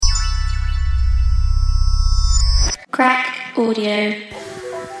Audio.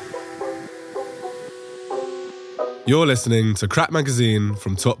 You're listening to Crack Magazine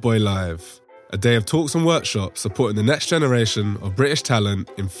from Top Boy Live, a day of talks and workshops supporting the next generation of British talent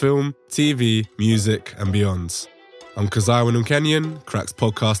in film, TV, music and beyond. I'm Kaziah Kenyon, Crack's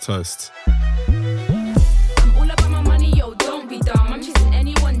podcast host.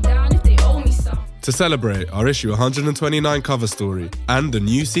 To celebrate our issue 129 cover story and the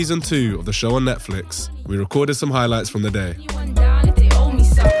new season 2 of the show on Netflix, we recorded some highlights from the day.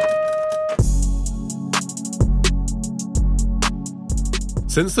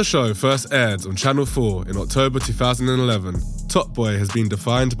 Since the show first aired on Channel 4 in October 2011, Top Boy has been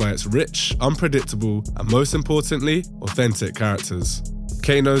defined by its rich, unpredictable, and most importantly, authentic characters.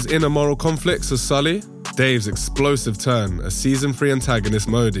 Kano's inner moral conflicts as Sully, Dave's explosive turn as season 3 antagonist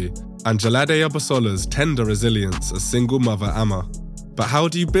Modi, and Jalade Abasola's tender resilience as single mother Amma. But how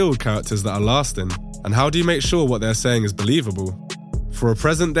do you build characters that are lasting? And how do you make sure what they're saying is believable? For a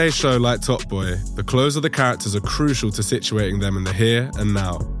present-day show like Top Boy, the clothes of the characters are crucial to situating them in the here and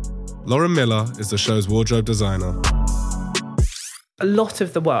now. Lauren Miller is the show's wardrobe designer. A lot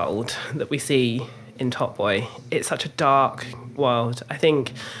of the world that we see in Top Boy, it's such a dark world. I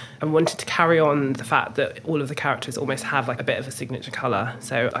think I wanted to carry on the fact that all of the characters almost have like a bit of a signature colour,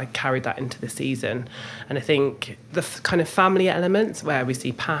 so I carried that into the season. And I think the kind of family elements where we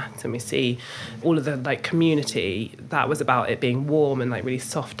see Pat and we see all of the like community, that was about it being warm and like really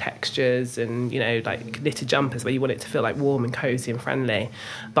soft textures and, you know, like knitted jumpers where you want it to feel like warm and cosy and friendly.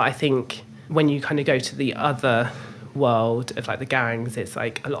 But I think when you kind of go to the other world of like the gangs, it's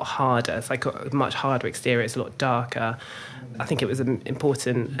like a lot harder. It's like a much harder exterior. It's a lot darker. I think it was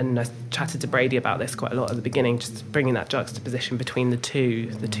important, and I chatted to Brady about this quite a lot at the beginning, just bringing that juxtaposition between the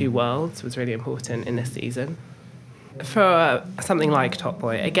two worlds was really important in this season. For something like Top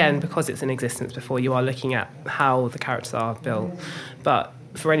Boy, again, because it's in existence before, you are looking at how the characters are built. But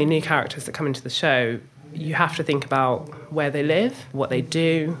for any new characters that come into the show, you have to think about where they live, what they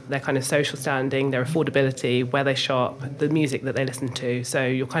do, their kind of social standing, their affordability, where they shop, the music that they listen to. So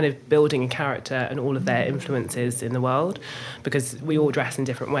you're kind of building a character and all of their influences in the world, because we all dress in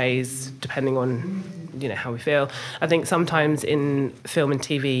different ways depending on, you know, how we feel. I think sometimes in film and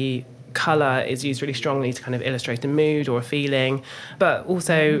TV, colour is used really strongly to kind of illustrate a mood or a feeling. But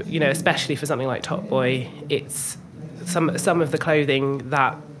also, you know, especially for something like Top Boy, it's some of the clothing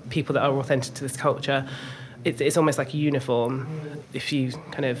that people that are authentic to this culture, it's almost like a uniform. If you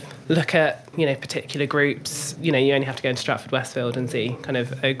kind of look at, you know, particular groups, you know, you only have to go into Stratford Westfield and see kind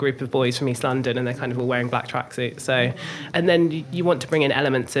of a group of boys from East London and they're kind of all wearing black tracksuits. So, and then you want to bring in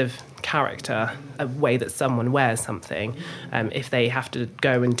elements of character, a way that someone wears something. If they have to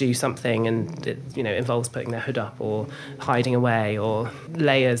go and do something and it, you know, involves putting their hood up or hiding away, or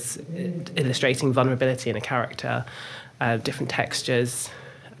layers illustrating vulnerability in a character, different textures,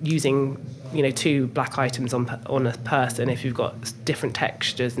 using, you know, 2 black items on a person. If you've got different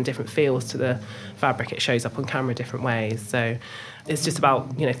textures and different feels to the fabric, it shows up on camera different ways. So it's just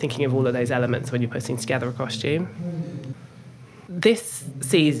about, you know, thinking of all of those elements when you're putting together a costume. This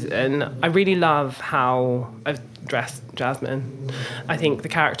season, I really love how I've dressed Jasmine. I think the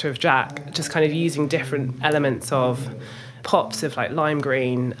character of Jack, just kind of using different elements of pops of like lime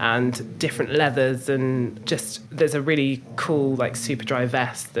green and different leathers, and just there's a really cool like super dry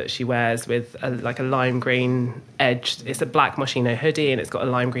vest that she wears with a lime green edge. It's a black Moschino hoodie and it's got a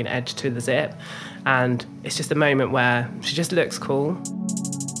lime green edge to the zip, and it's just a moment where she just looks cool.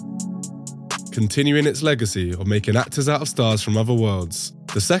 Continuing its legacy of making actors out of stars from other worlds,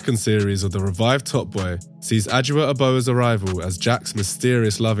 the second series of the revived Top Boy sees Adwoa Aboah's arrival as Jack's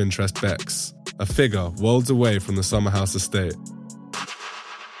mysterious love interest Bex, a figure worlds away from the Summerhouse estate.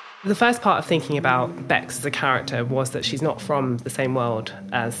 The first part of thinking about Bex as a character was that she's not from the same world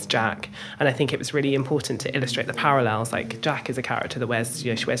as Jack, and I think it was really important to illustrate the parallels. Like, Jack is a character that wears,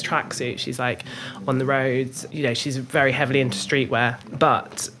 you know, she wears tracksuits, she's like on the roads, you know, she's very heavily into streetwear,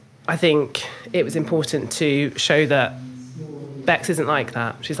 but I think it was important to show that Bex isn't like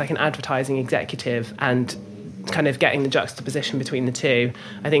that. She's like an advertising executive, and kind of getting the juxtaposition between the two.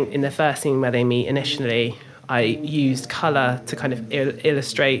 I think in the first scene where they meet initially, I used colour to kind of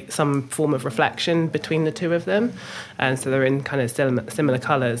illustrate some form of reflection between the two of them. And so they're in kind of similar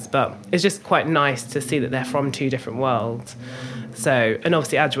colours, but it's just quite nice to see that they're from 2 different worlds. So, and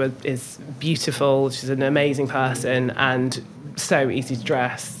obviously Adwoa is beautiful, she's an amazing person and so easy to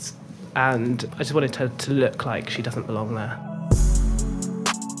dress. And I just wanted her to look like she doesn't belong there.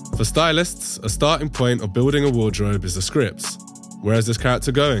 For stylists, a starting point of building a wardrobe is the scripts. Where is this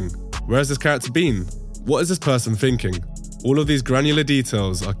character going? Where has this character been? What is this person thinking? All of these granular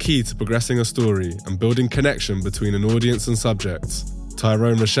details are key to progressing a story and building connection between an audience and subjects.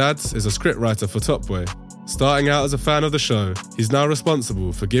 Tyrone Rashad is a scriptwriter for Top Boy. Starting out as a fan of the show, he's now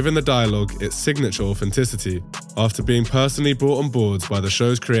responsible for giving the dialogue its signature authenticity after being personally brought on board by the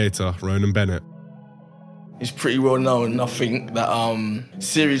show's creator, Ronan Bennett. It's pretty well known, I think, that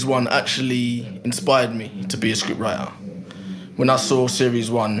Series 1 actually inspired me to be a scriptwriter. When I saw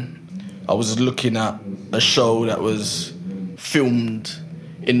Series 1, I was looking at a show that was filmed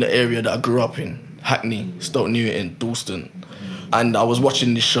in the area that I grew up in, Hackney, Stoke Newington, Dalston. And I was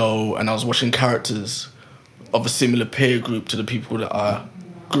watching this show and I was watching characters of a similar peer group to the people that I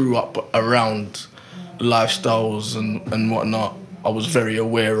grew up around, lifestyles and whatnot, I was very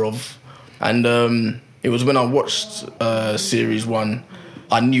aware of. And it was when I watched Series 1,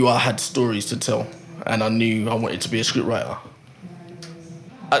 I knew I had stories to tell and I knew I wanted to be a scriptwriter.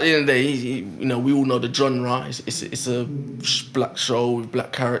 At the end of the day, you know, we all know the genre. It's a black show with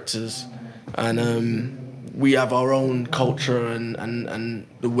black characters, and we have our own culture and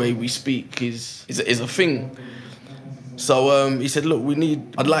the way we speak is a thing. So he said, look,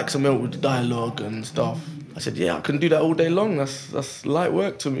 I'd like some help with the dialogue and stuff. I said, yeah, I can do that all day long. That's light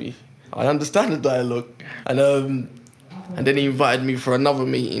work to me. I understand the dialogue. And then he invited me for another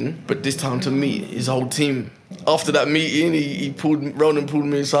meeting, but this time to meet his whole team. After that meeting, Ronan pulled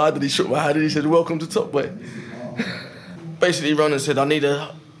me aside and he shook my hand and he said, welcome to Top Boy. Basically, Ronan said, I need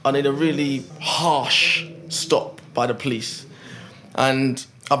a really harsh stop by the police. And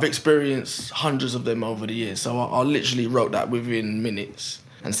I've experienced hundreds of them over the years, so I literally wrote that within minutes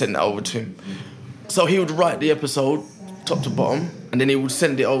and sent that over to him. So he would write the episode, top to bottom, and then he would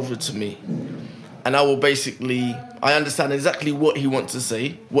send it over to me. And I understand exactly what he wants to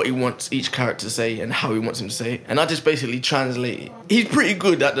say, what he wants each character to say, and how he wants him to say it. And I just basically translate it. He's pretty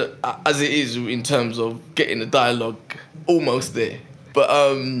good at as it is in terms of getting the dialogue almost there. But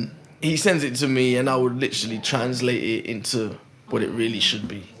he sends it to me and I would literally translate it into what it really should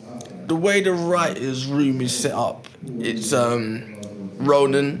be. The way the writer's room is set up, it's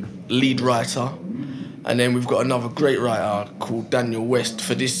Ronan, lead writer, and then we've got another great writer called Daniel West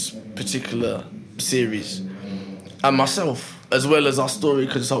for this particular series, and myself, as well as our story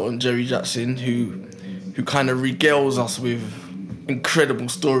consultant Jerry Jackson, who kind of regales us with incredible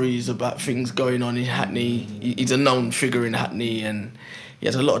stories about things going on in Hackney. He's a known figure in Hackney and he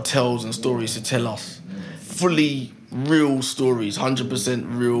has a lot of tales and stories to tell us. Fully real stories,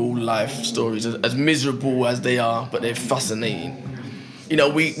 100% real life stories, as miserable as they are, but they're fascinating. You know,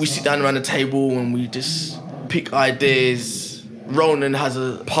 we sit down around the table and we just pick ideas. Ronan has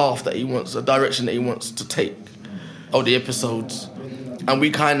a path that he wants, a direction that he wants to take of the episodes. And we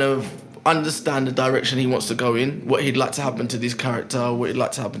kind of understand the direction he wants to go in, what he'd like to happen to this character, what he'd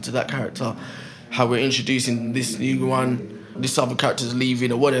like to happen to that character, how we're introducing this new one, this other character's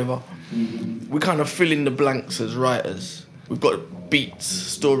leaving or whatever. We kind of fill in the blanks as writers. We've got beats,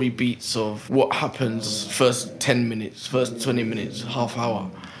 story beats of what happens first 10 minutes, first 20 minutes, half hour.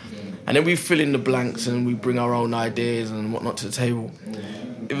 And then we fill in the blanks and we bring our own ideas and whatnot to the table.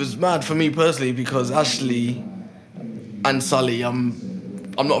 It was mad for me personally because Ashley and Sully, I'm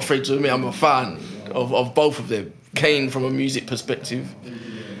not afraid to admit I'm a fan of both of them. Kane from a music perspective,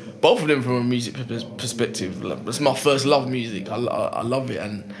 both of them from a music perspective. It's my first love music. I love it.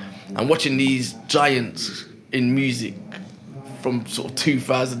 And watching these giants in music from sort of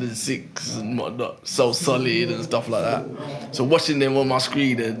 2006 and whatnot, So Solid and stuff like that. So watching them on my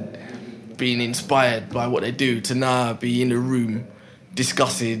screen and being inspired by what they do to now be in a room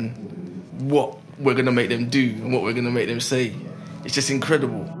discussing what we're going to make them do and what we're going to make them say. It's just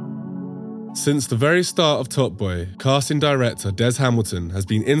incredible. Since the very start of Top Boy, casting director Des Hamilton has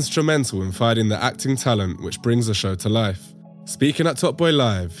been instrumental in finding the acting talent which brings the show to life. Speaking at Top Boy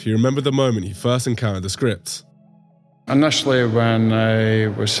Live, he remembered the moment he first encountered the script. Initially, when I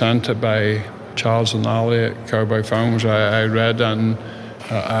was sent it by Charles and Ali at Cowboy Films, I read it and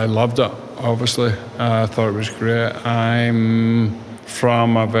I loved it, obviously. I thought it was great. I'm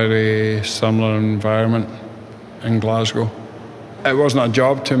from a very similar environment in Glasgow. It wasn't a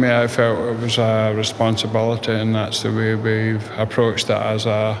job to me, I felt it was a responsibility, and that's the way we've approached it as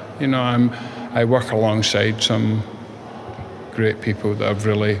I work alongside some great people that have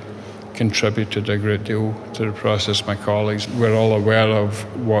really contributed a great deal to the process. My colleagues, we're all aware of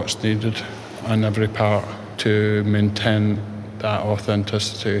what's needed on every part to maintain that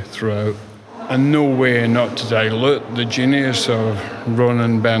authenticity throughout. And no way not to dilute the genius of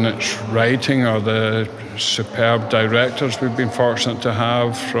Ronan Bennett's writing or the superb directors we've been fortunate to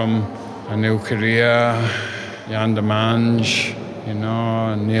have, from Anil Correa, Jan de Mange,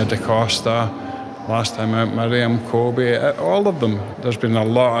 Nia da Costa, last time out, Miriam, Kobe, all of them. There's been a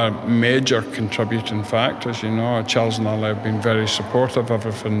lot of major contributing factors, you know. Charles and Ali have been very supportive of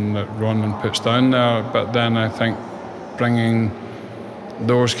everything that Ronan puts down there, but then I think bringing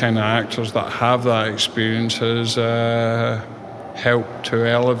those kind of actors that have that experience has helped to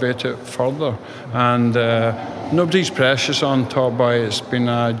elevate it further. And nobody's precious on Top Boy. It's been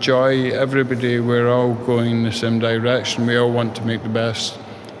a joy. Everybody, we're all going in the same direction. We all want to make the best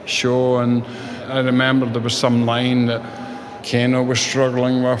show. And I remember there was some line that Kano was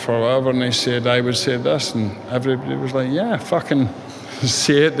struggling with or whatever, and he said, I would say this, and everybody was like, yeah, fucking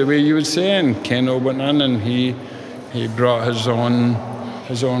say it the way you would say it. And Kano went in and he brought his own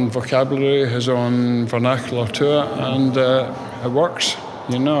vocabulary, his own vernacular to it, and it works.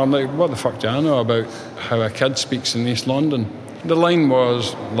 You know, I'm like, what the fuck do I know about how a kid speaks in East London? The line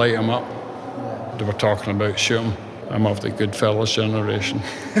was, light him up. They were talking about shoot him. I'm of the Goodfellas generation.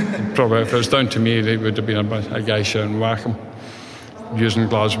 Probably if it was down to me, it would have been a guy shouting, whack him. Using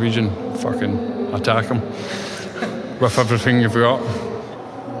Glaswegian, fucking attack him. With everything you've got.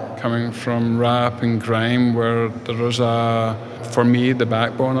 Coming from rap and grime, where there is for me, the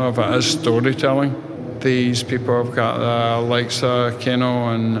backbone of it is storytelling. These people have got the likes of Keno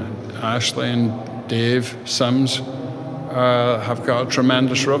and Ashley and Dave Sims have got a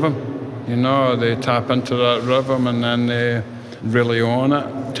tremendous rhythm. You know, they tap into that rhythm and then they really own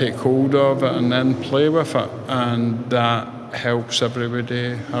it, take hold of it and then play with it. And that helps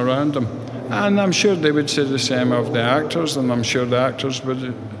everybody around them. And I'm sure they would say the same of the actors, and I'm sure the actors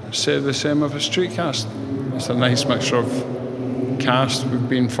would say the same of a street cast. It's a nice mixture of cast we've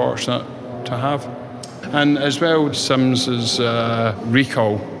been fortunate to have. And as well, Sims's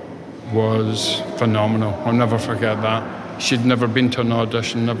recall was phenomenal. I'll never forget that. She'd never been to an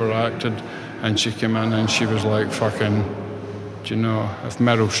audition, never acted, and she came in and she was like fucking, do you know, if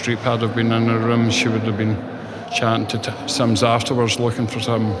Meryl Streep had have been in her room, she would have been chatting to Sims afterwards looking for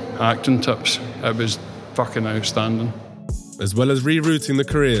some acting tips. It was fucking outstanding. As well as rerouting the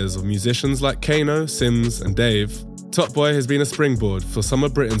careers of musicians like Kano, Sims and Dave, Top Boy has been a springboard for some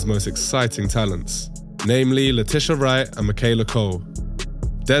of Britain's most exciting talents, namely Letitia Wright and Michaela Cole.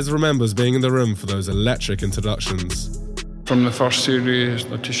 Des remembers being in the room for those electric introductions. From the first series,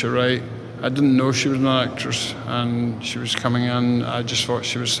 Letitia Wright, I didn't know she was an actress, and she was coming in. I just thought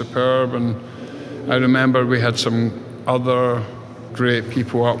she was superb, and I remember we had some other great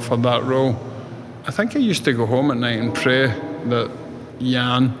people up for that role. I think I used to go home at night and pray that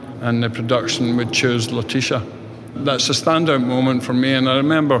Jan and the production would choose Letitia. That's a standout moment for me, and I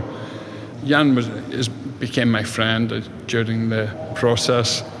remember Jan became my friend during the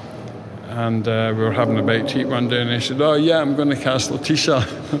process. And we were having a bite to eat one day, and he said, oh yeah, I'm going to cast Letitia.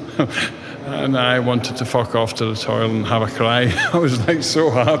 And I wanted to fuck off to the toilet and have a cry. I was like so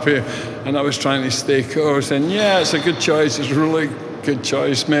happy, and I was trying to stay cool, saying, yeah, it's a good choice, it's a really good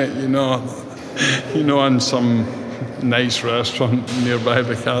choice, mate, you know, in some nice restaurant nearby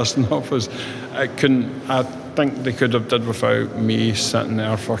the casting office. I think they could have did without me sitting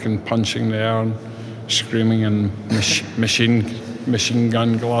there fucking punching the air and screaming and machine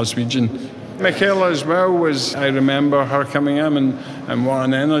gun Glaswegian. Michaela as well I remember her coming in and what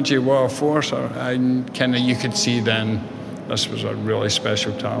an energy, what a force. You could see then this was a really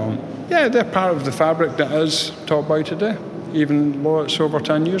special talent. Yeah, they're part of the fabric that is Top Boy today, even though it's over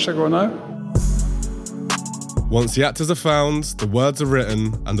 10 years ago now. Once the actors are found, the words are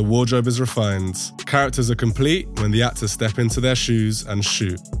written, and the wardrobe is refined, characters are complete when the actors step into their shoes and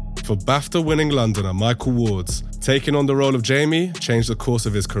shoot. For BAFTA-winning Londoner Michael Ward, taking on the role of Jamie changed the course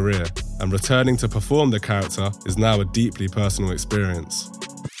of his career, and returning to perform the character is now a deeply personal experience.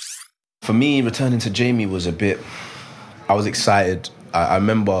 For me, returning to Jamie was I was excited. I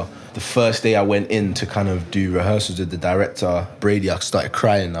remember the first day I went in to kind of do rehearsals with the director, Brady, I started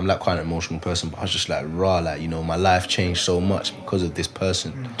crying. I'm like quite an emotional person, but I was just like, my life changed so much because of this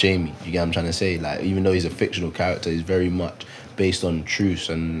person, Jamie. You get what I'm trying to say? Like, even though he's a fictional character, he's very much based on truths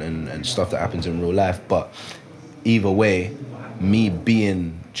and stuff that happens in real life. But either way, me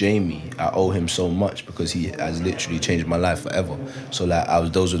being Jamie, I owe him so much because he has literally changed my life forever. So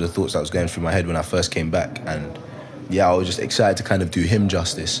like, those were the thoughts that was going through my head when I first came back. And yeah, I was just excited to kind of do him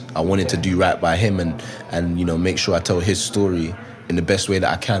justice. I wanted to do right by him and make sure I tell his story in the best way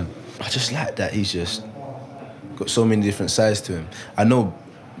that I can. I just like that he's just got so many different sides to him. I know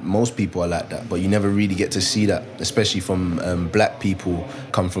most people are like that, but you never really get to see that, especially from black people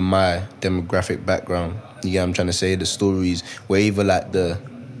come from my demographic background. You get what I'm trying to say? The stories were either like the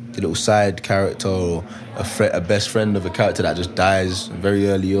little side character or a best friend of a character that just dies very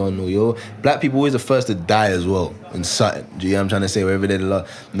early on, or black people always the first to die as well in something. Do you know what I'm trying to say? Wherever they're, you know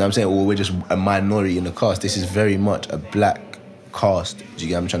what I'm saying? Or we're just a minority in the cast. This is very much a black cast. Do you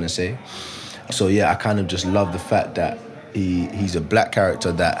get what I'm trying to say? So yeah, I kind of just love the fact that he's a black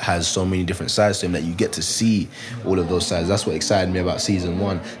character that has so many different sides to him that you get to see all of those sides. That's what excited me about season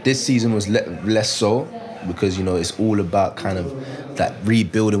 1. This season was less so, because, you know, it's all about kind of that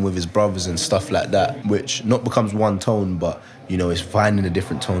rebuilding with his brothers and stuff like that, which not becomes one tone, but, you know, it's finding the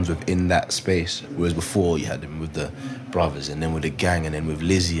different tones within that space. Whereas before you had him with the brothers and then with the gang and then with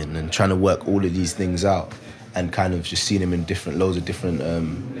Lizzie, and then trying to work all of these things out and kind of just seeing him in loads of different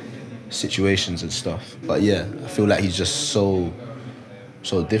situations and stuff. But yeah, I feel like he's just so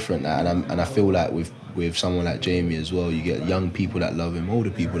different now, and I feel like with someone like Jamie as well, you get young people that love him, older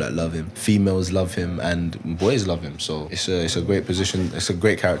people that love him, females love him, and boys love him. So it's a great position, it's a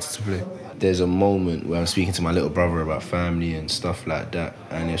great character to play. There's a moment where I'm speaking to my little brother about family and stuff like that,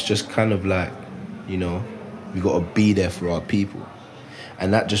 and it's just kind of like, you know, we got to be there for our people.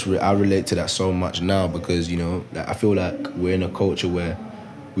 And that just, I relate to that so much now, because, you know, I feel like we're in a culture where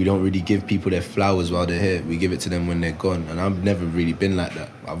we don't really give people their flowers while they're here. We give it to them when they're gone. And I've never really been like that.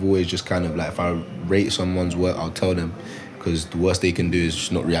 I've always just kind of like, if I rate someone's work, I'll tell them, because the worst they can do is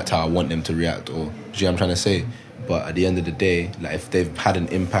just not react how I want them to react, or, do you know what I'm trying to say? But at the end of the day, like, if they've had an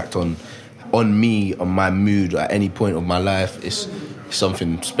impact on me, on my mood, at any point of my life, it's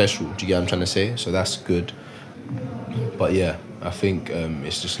something special. Do you get what I'm trying to say? So that's good. But yeah, I think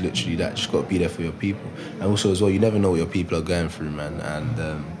it's just literally that. Just got to be there for your people. And also as well, you never know what your people are going through, man.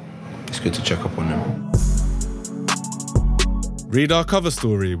 And it's good to check up on them. Read our cover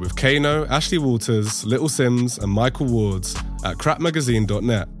story with Kano, Ashley Walters, Little Sims and Michael Wards at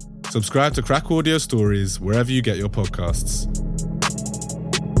crackmagazine.net. Subscribe to Crack Audio Stories wherever you get your podcasts.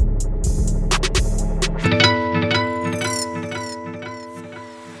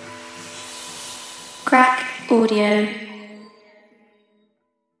 Crack Audio.